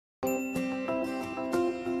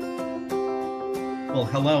Well,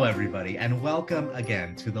 hello, everybody, and welcome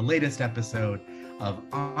again to the latest episode of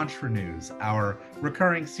Entre News, our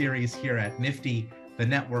recurring series here at Nifty, the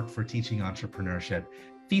network for teaching entrepreneurship,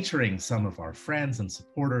 featuring some of our friends and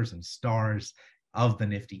supporters and stars of the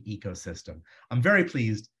Nifty ecosystem. I'm very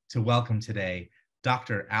pleased to welcome today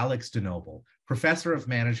Dr. Alex Denoble, Professor of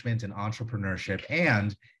Management and Entrepreneurship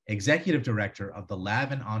and Executive Director of the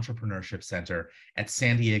Lavin Entrepreneurship Center at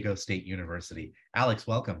San Diego State University. Alex,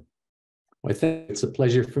 welcome. Well, I think it's a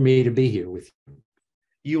pleasure for me to be here with you.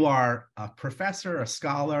 You are a professor, a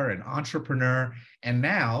scholar, an entrepreneur, and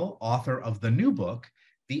now author of the new book,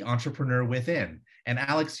 The Entrepreneur Within. And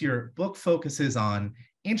Alex, your book focuses on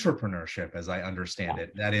entrepreneurship, as I understand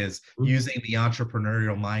it. That is, using the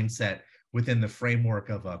entrepreneurial mindset within the framework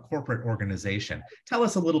of a corporate organization. Tell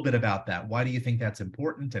us a little bit about that. Why do you think that's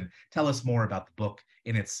important? And tell us more about the book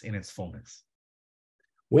in its fullness.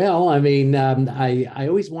 Well, I mean, I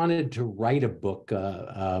always wanted to write a book,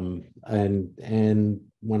 and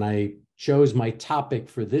when I chose my topic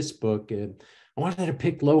for this book, I wanted to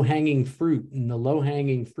pick low-hanging fruit, and the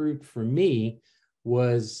low-hanging fruit for me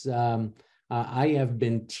was I have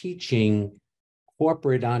been teaching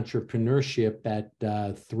corporate entrepreneurship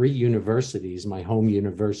at 3 universities: my home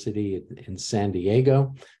university in San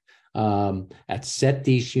Diego, at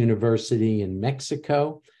SDSU University in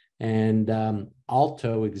Mexico, and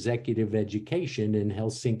Alto Executive Education in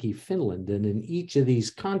Helsinki, Finland. And in each of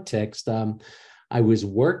these contexts, I was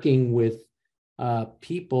working with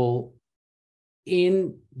people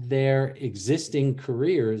in their existing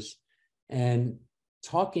careers and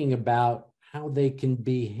talking about how they can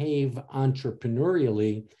behave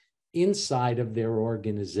entrepreneurially inside of their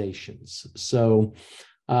organizations. So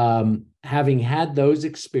having had those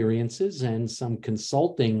experiences and some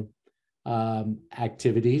consulting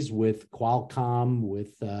activities with Qualcomm,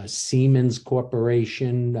 with Siemens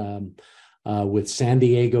Corporation, with San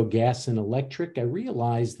Diego Gas and Electric, I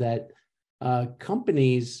realized that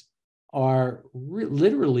companies are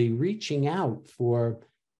literally reaching out for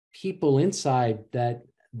people inside that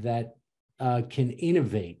can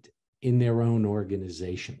innovate in their own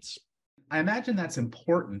organizations. I imagine that's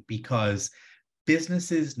important because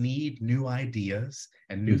businesses need new ideas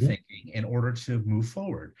and new thinking in order to move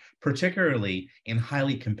forward, particularly in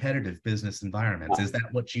highly competitive business environments. Is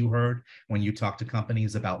that what you heard when you talked to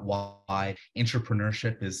companies about why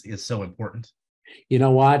entrepreneurship is so important? You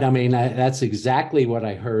know what? I mean, that's exactly what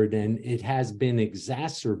I heard, and it has been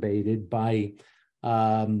exacerbated by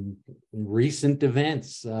recent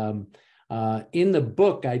events. In the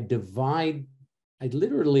book, I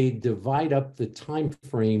literally divide up the time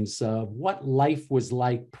frames of what life was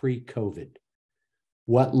like pre-COVID,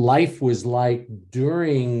 what life was like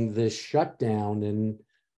during the shutdown,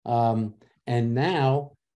 and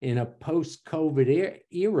now in a post-COVID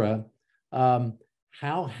era,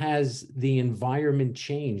 how has the environment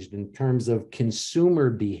changed in terms of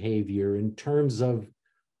consumer behavior, in terms of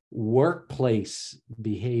workplace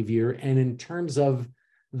behavior, and in terms of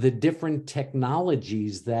the different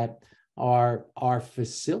technologies that are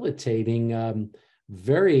facilitating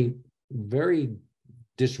very, very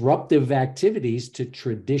disruptive activities to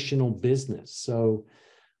traditional business. So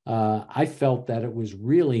I felt that it was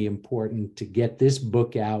really important to get this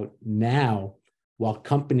book out now while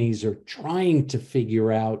companies are trying to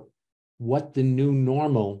figure out what the new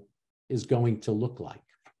normal is going to look like.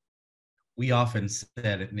 We often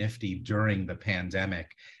said at Nifty during the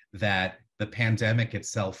pandemic that the pandemic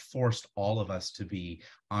itself forced all of us to be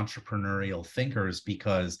entrepreneurial thinkers,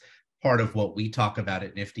 because part of what we talk about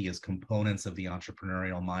at Nifty as components of the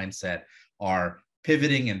entrepreneurial mindset are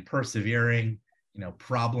pivoting and persevering,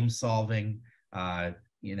 problem solving,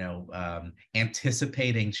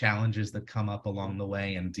 anticipating challenges that come up along the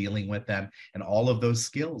way and dealing with them. And all of those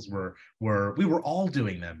skills we were all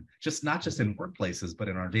doing them, not just in workplaces, but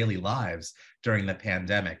in our daily lives during the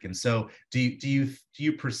pandemic. And so do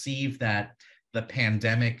you perceive that the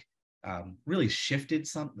pandemic really shifted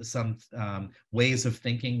some ways of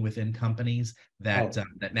thinking within companies that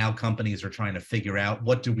now companies are trying to figure out,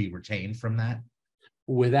 what do we retain from that?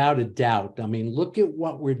 Without a doubt. I mean, look at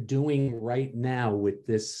what we're doing right now with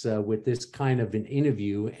this kind of an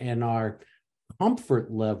interview, and our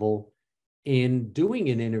comfort level in doing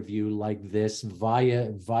an interview like this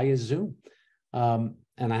via Zoom. And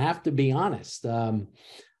I have to be honest,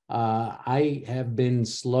 I have been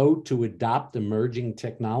slow to adopt emerging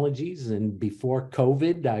technologies, and before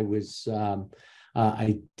COVID,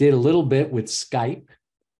 I did a little bit with Skype,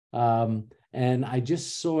 and I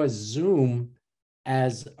just saw Zoom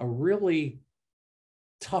as a really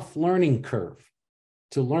tough learning curve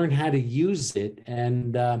to learn how to use it,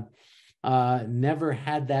 and never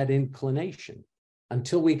had that inclination.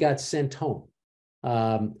 until we got sent home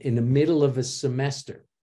in the middle of a semester,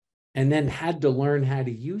 and then had to learn how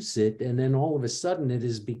to use it. And then all of a sudden it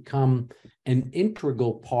has become an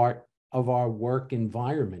integral part of our work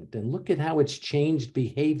environment. And look at how it's changed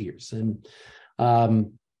behaviors. And,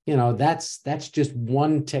 that's just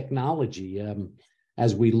one technology.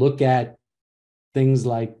 As we look at things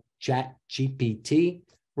like Chat GPT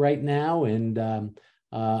right now and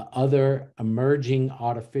other emerging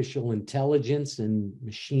artificial intelligence and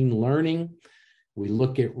machine learning, we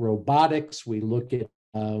look at robotics, we look at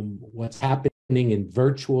what's happening in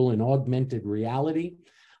virtual and augmented reality.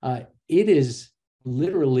 It is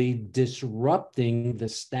literally disrupting the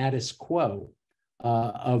status quo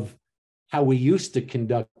of how we used to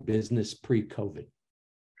conduct business pre-COVID.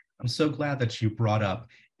 I'm so glad that you brought up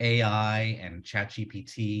AI and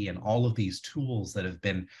ChatGPT and all of these tools that have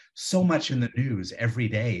been so much in the news every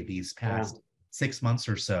day these past 6 months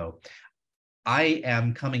or so. I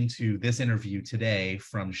am coming to this interview today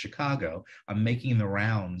from Chicago. I'm making the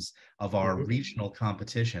rounds of our regional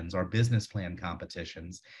competitions, our business plan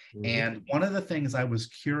competitions. And one of the things I was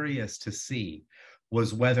curious to see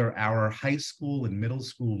was whether our high school and middle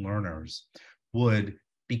school learners would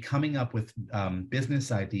be coming up with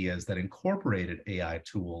business ideas that incorporated AI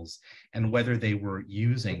tools, and whether they were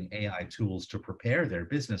using AI tools to prepare their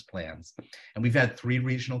business plans. And we've had 3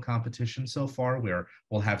 regional competitions so far, where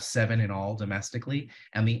we'll have 7 in all domestically.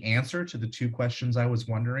 And the answer to the 2 questions I was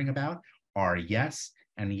wondering about are yes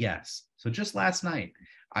and yes. So just last night,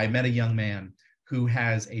 I met a young man who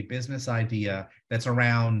has a business idea that's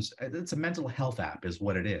around, it's a mental health app is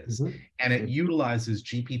what it is. And it utilizes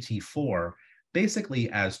GPT-4 basically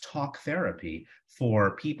as talk therapy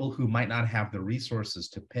for people who might not have the resources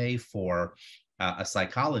to pay for a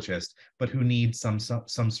psychologist, but who need some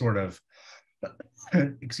sort of,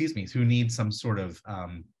 who need some sort of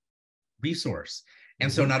resource.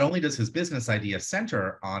 And so not only does his business idea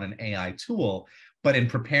center on an AI tool, but in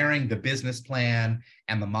preparing the business plan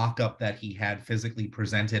and the mock-up that he had physically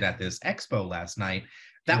presented at this expo last night,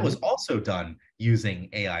 that was also done using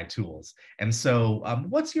AI tools. And so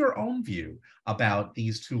what's your own view about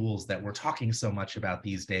these tools that we're talking so much about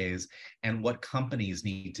these days, and what companies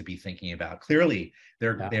need to be thinking about? Clearly,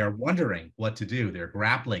 they're wondering what to do. They're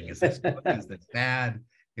grappling. Is this good? Is this bad?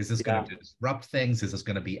 Is this going to disrupt things? Is this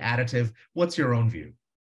going to be additive? What's your own view?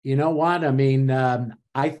 You know what? I mean,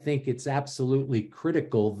 I think it's absolutely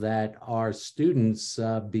critical that our students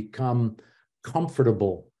become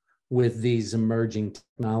comfortable with these emerging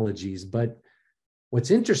technologies. But what's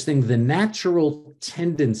interesting, the natural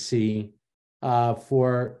tendency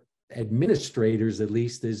for administrators, at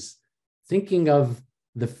least, is thinking of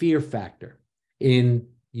the fear factor. In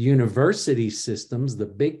university systems, the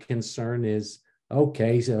big concern is,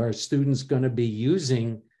 okay, so are students going to be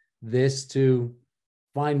using this to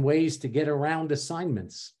find ways to get around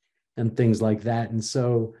assignments and things like that? And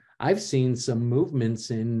so I've seen some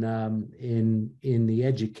movements in the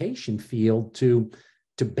education field to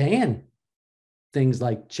ban things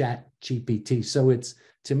like Chat GPT. So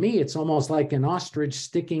to me, it's almost like an ostrich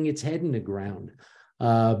sticking its head in the ground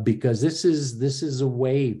because this is a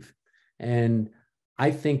wave. And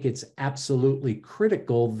I think it's absolutely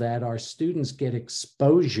critical that our students get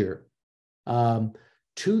exposure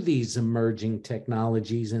to these emerging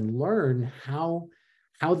technologies and learn how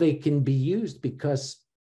they can be used, because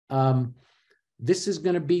this is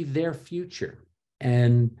going to be their future.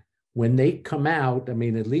 And when they come out, I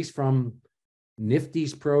mean, at least from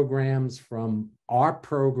NIFTY's programs, from our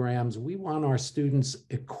programs, we want our students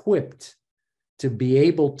equipped to be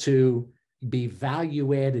able to be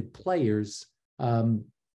value-added players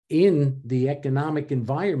in the economic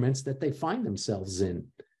environments that they find themselves in.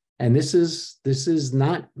 And this is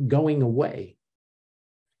not going away.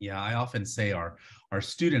 Yeah, I often say our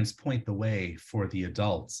students point the way for the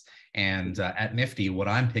adults. And at NIFTY, what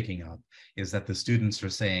I'm picking up is that the students are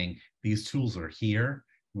saying, these tools are here,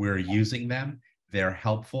 we're using them, they're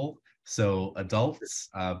helpful. So adults,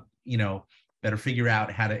 better figure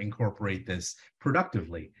out how to incorporate this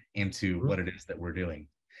productively into what it is that we're doing.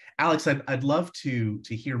 Alex, I'd love to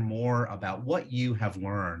hear more about what you have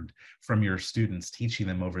learned from your students, teaching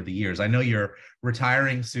them over the years. I know you're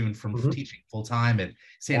retiring soon from teaching full-time at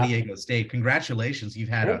San Diego State. Congratulations. You've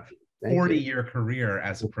had a 40-year career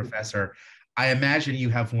as a professor. I imagine you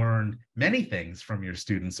have learned many things from your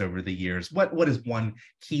students over the years. What is one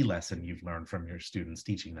key lesson you've learned from your students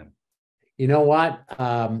teaching them? You know what?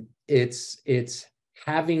 It's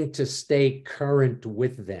having to stay current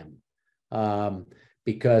with them.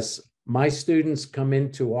 Because my students come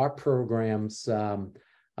into our programs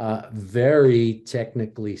very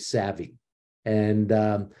technically savvy, and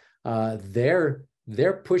they're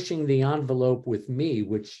they're pushing the envelope with me,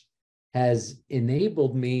 which has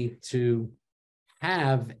enabled me to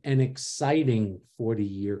have an exciting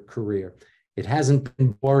 40-year career. It hasn't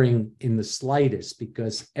been boring in the slightest,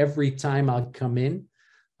 because every time I come in,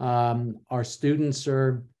 our students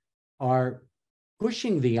are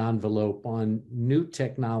pushing the envelope on new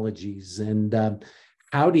technologies and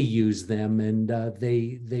how to use them, and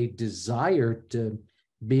they desire to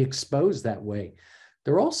be exposed that way.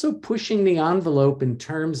 They're also pushing the envelope in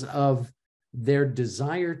terms of their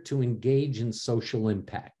desire to engage in social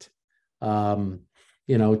impact, to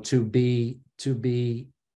be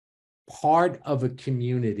part of a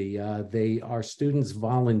community. Our students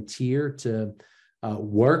volunteer to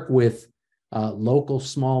work with local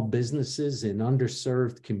small businesses in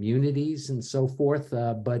underserved communities and so forth.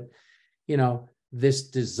 But, this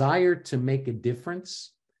desire to make a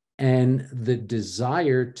difference and the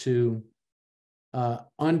desire to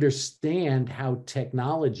understand how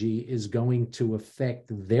technology is going to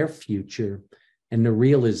affect their future, and the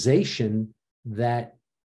realization that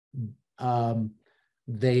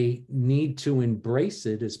they need to embrace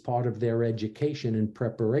it as part of their education and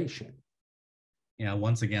preparation. Yeah,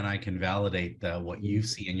 once again, I can validate what you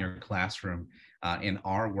see in your classroom in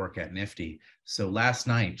our work at Nifty. So last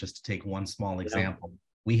night, just to take one small example,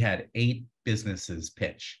 we had 8 businesses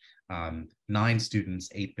pitch, 9 students,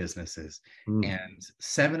 8 businesses, and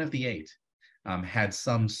 7 of the 8 had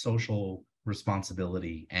some social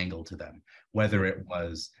responsibility angle to them, whether it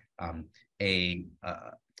was a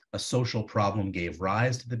social problem gave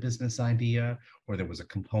rise to the business idea, or there was a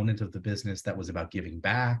component of the business that was about giving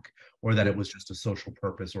back, or that it was just a social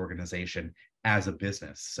purpose organization as a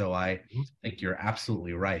business. So I think you're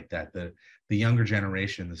absolutely right that the younger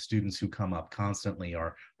generation, the students who come up constantly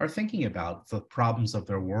are thinking about the problems of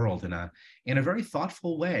their world in a very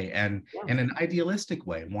thoughtful way and an idealistic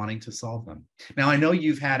way, wanting to solve them. Now, I know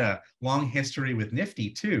you've had a long history with Nifty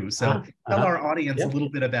too, so tell our audience a little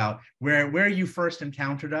bit about where you first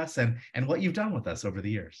encountered us and what you've done with us over the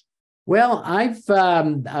years. Well,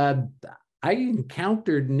 I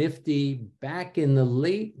encountered Nifty back in the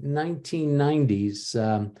late 1990s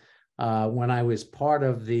when I was part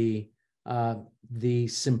of the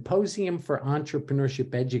Symposium for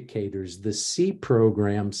Entrepreneurship Educators, the C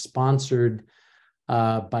program sponsored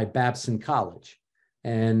by Babson College.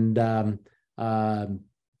 And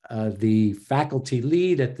the faculty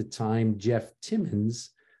lead at the time, Jeff Timmons,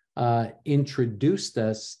 introduced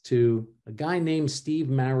us to a guy named Steve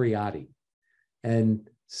Mariotti. And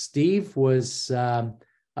Steve was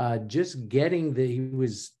just he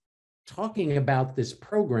was talking about this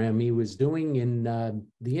program he was doing in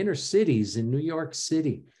the inner cities in New York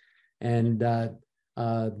City. And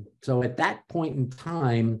so at that point in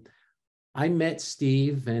time, I met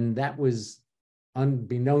Steve, and that was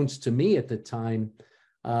unbeknownst to me at the time,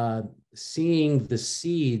 seeing the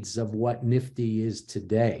seeds of what Nifty is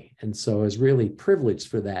today. And so I was really privileged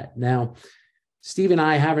for that. Now, Steve and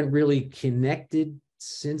I haven't really connected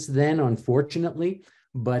since then, unfortunately,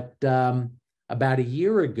 but about a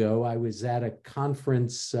year ago, I was at a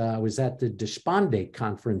conference, I was at the Despondé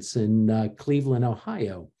conference in Cleveland,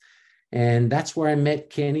 Ohio. And that's where I met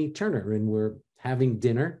Kenny Turner, and we're having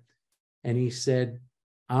dinner. And he said,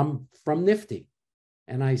 "I'm from Nifty."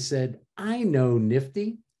 And I said, "I know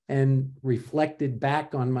Nifty," and reflected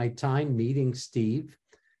back on my time meeting Steve.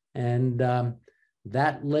 And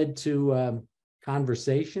that led to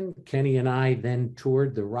conversation. Kenny and I then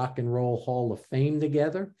toured the Rock and Roll Hall of Fame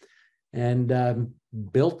together and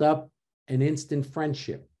built up an instant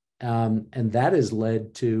friendship. And that has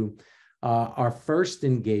led to our first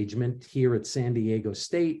engagement here at San Diego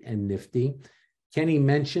State and Nifty. Kenny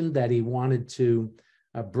mentioned that he wanted to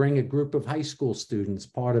bring a group of high school students,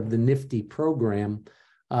 part of the Nifty program,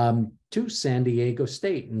 to San Diego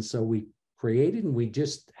State. And so we created, and we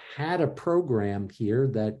just had a program here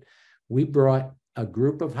that we brought a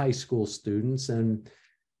group of high school students, and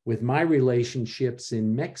with my relationships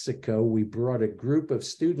in Mexico, we brought a group of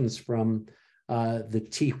students from the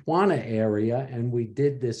Tijuana area, and we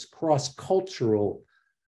did this cross-cultural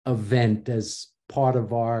event as part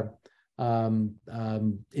of our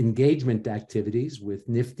engagement activities with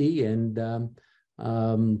Nifty and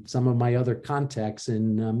some of my other contacts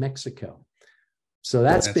in Mexico. So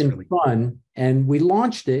that's been really fun. And we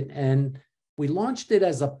launched it, and we launched it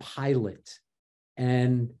as a pilot.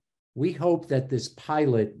 And we hope that this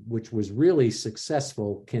pilot, which was really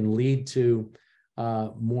successful, can lead to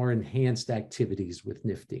more enhanced activities with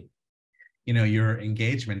Nifty. You know, your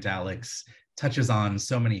engagement, Alex, touches on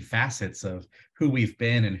so many facets of who we've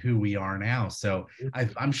been and who we are now. So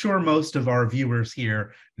I'm sure most of our viewers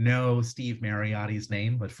here know Steve Mariotti's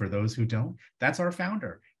name, but for those who don't, that's our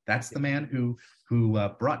founder. That's the man who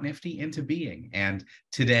brought Nifty into being. And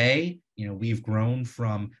today, we've grown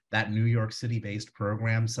from that New York City-based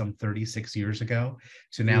program some 36 years ago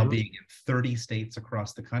to now being in 30 states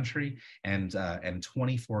across the country and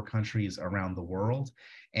 24 countries around the world.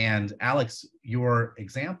 And Alex, your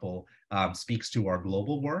example speaks to our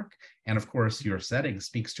global work. And of course, your setting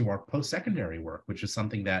speaks to our post-secondary work, which is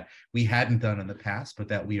something that we hadn't done in the past, but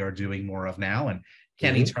that we are doing more of now. And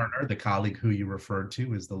Kenny Turner, the colleague who you referred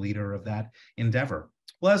to, is the leader of that endeavor.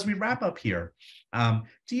 Well, as we wrap up here,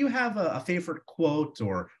 do you have a favorite quote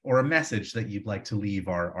or a message that you'd like to leave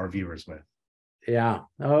our viewers with? Yeah.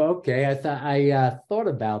 Oh, okay. I thought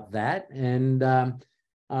about that, and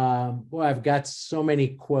well, I've got so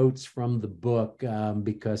many quotes from the book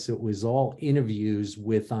because it was all interviews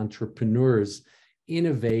with entrepreneurs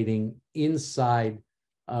innovating inside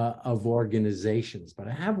of organizations. But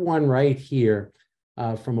I have one right here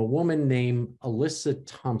from a woman named Alyssa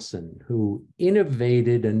Thompson, who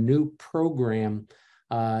innovated a new program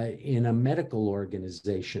in a medical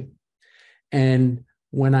organization. And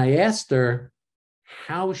when I asked her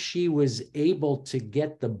how she was able to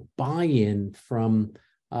get the buy-in from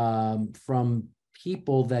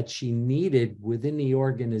people that she needed within the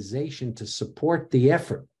organization to support the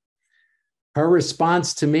effort, her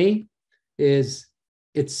response to me is,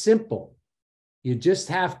 it's simple. You just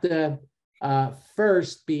have to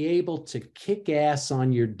first be able to kick ass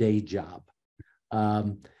on your day job.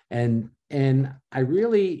 And I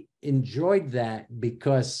really enjoyed that,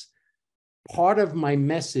 because part of my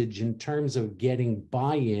message in terms of getting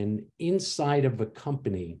buy-in inside of a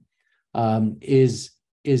company is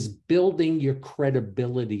building your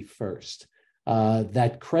credibility first.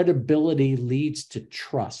 That credibility leads to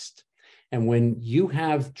trust. And when you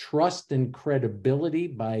have trust and credibility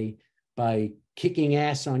by kicking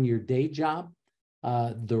ass on your day job,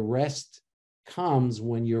 the rest comes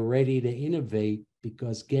when you're ready to innovate,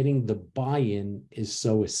 because getting the buy-in is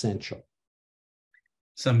so essential.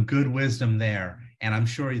 Some good wisdom there. And I'm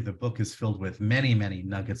sure the book is filled with many, many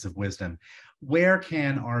nuggets of wisdom. Where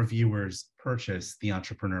can our viewers purchase The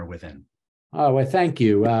Entrepreneur Within? Oh, well, thank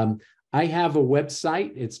you. I have a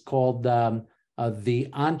website. It's called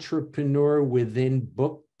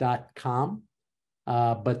theentrepreneurwithinbook.com.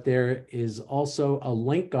 But there is also a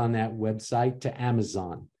link on that website to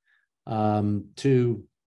Amazon. To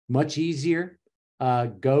much easier,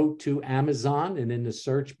 go to Amazon, and in the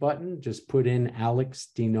search button, just put in Alex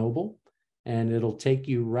Denoble, and it'll take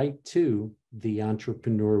you right to The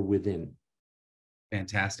Entrepreneur Within.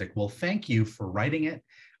 Fantastic. Well, thank you for writing it.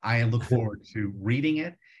 I look forward to reading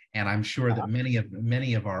it, and I'm sure that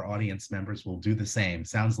many of our audience members will do the same.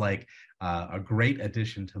 Sounds like a great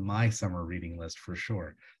addition to my summer reading list for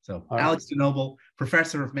sure. So Alex Denoble,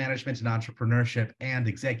 Professor of Management and Entrepreneurship and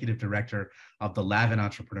Executive Director of the Lavin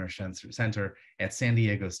Entrepreneurship Center at San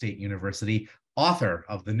Diego State University, author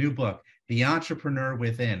of the new book, The Entrepreneur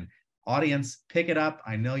Within. Audience, pick it up.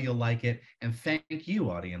 I know you'll like it. And thank you,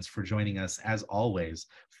 audience, for joining us, as always,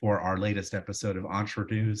 for our latest episode of Entre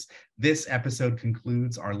News. This episode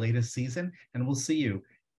concludes our latest season, and we'll see you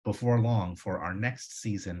before long for our next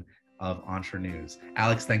season of Entre News.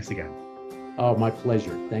 Alex, thanks again. Oh, my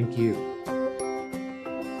pleasure. Thank you.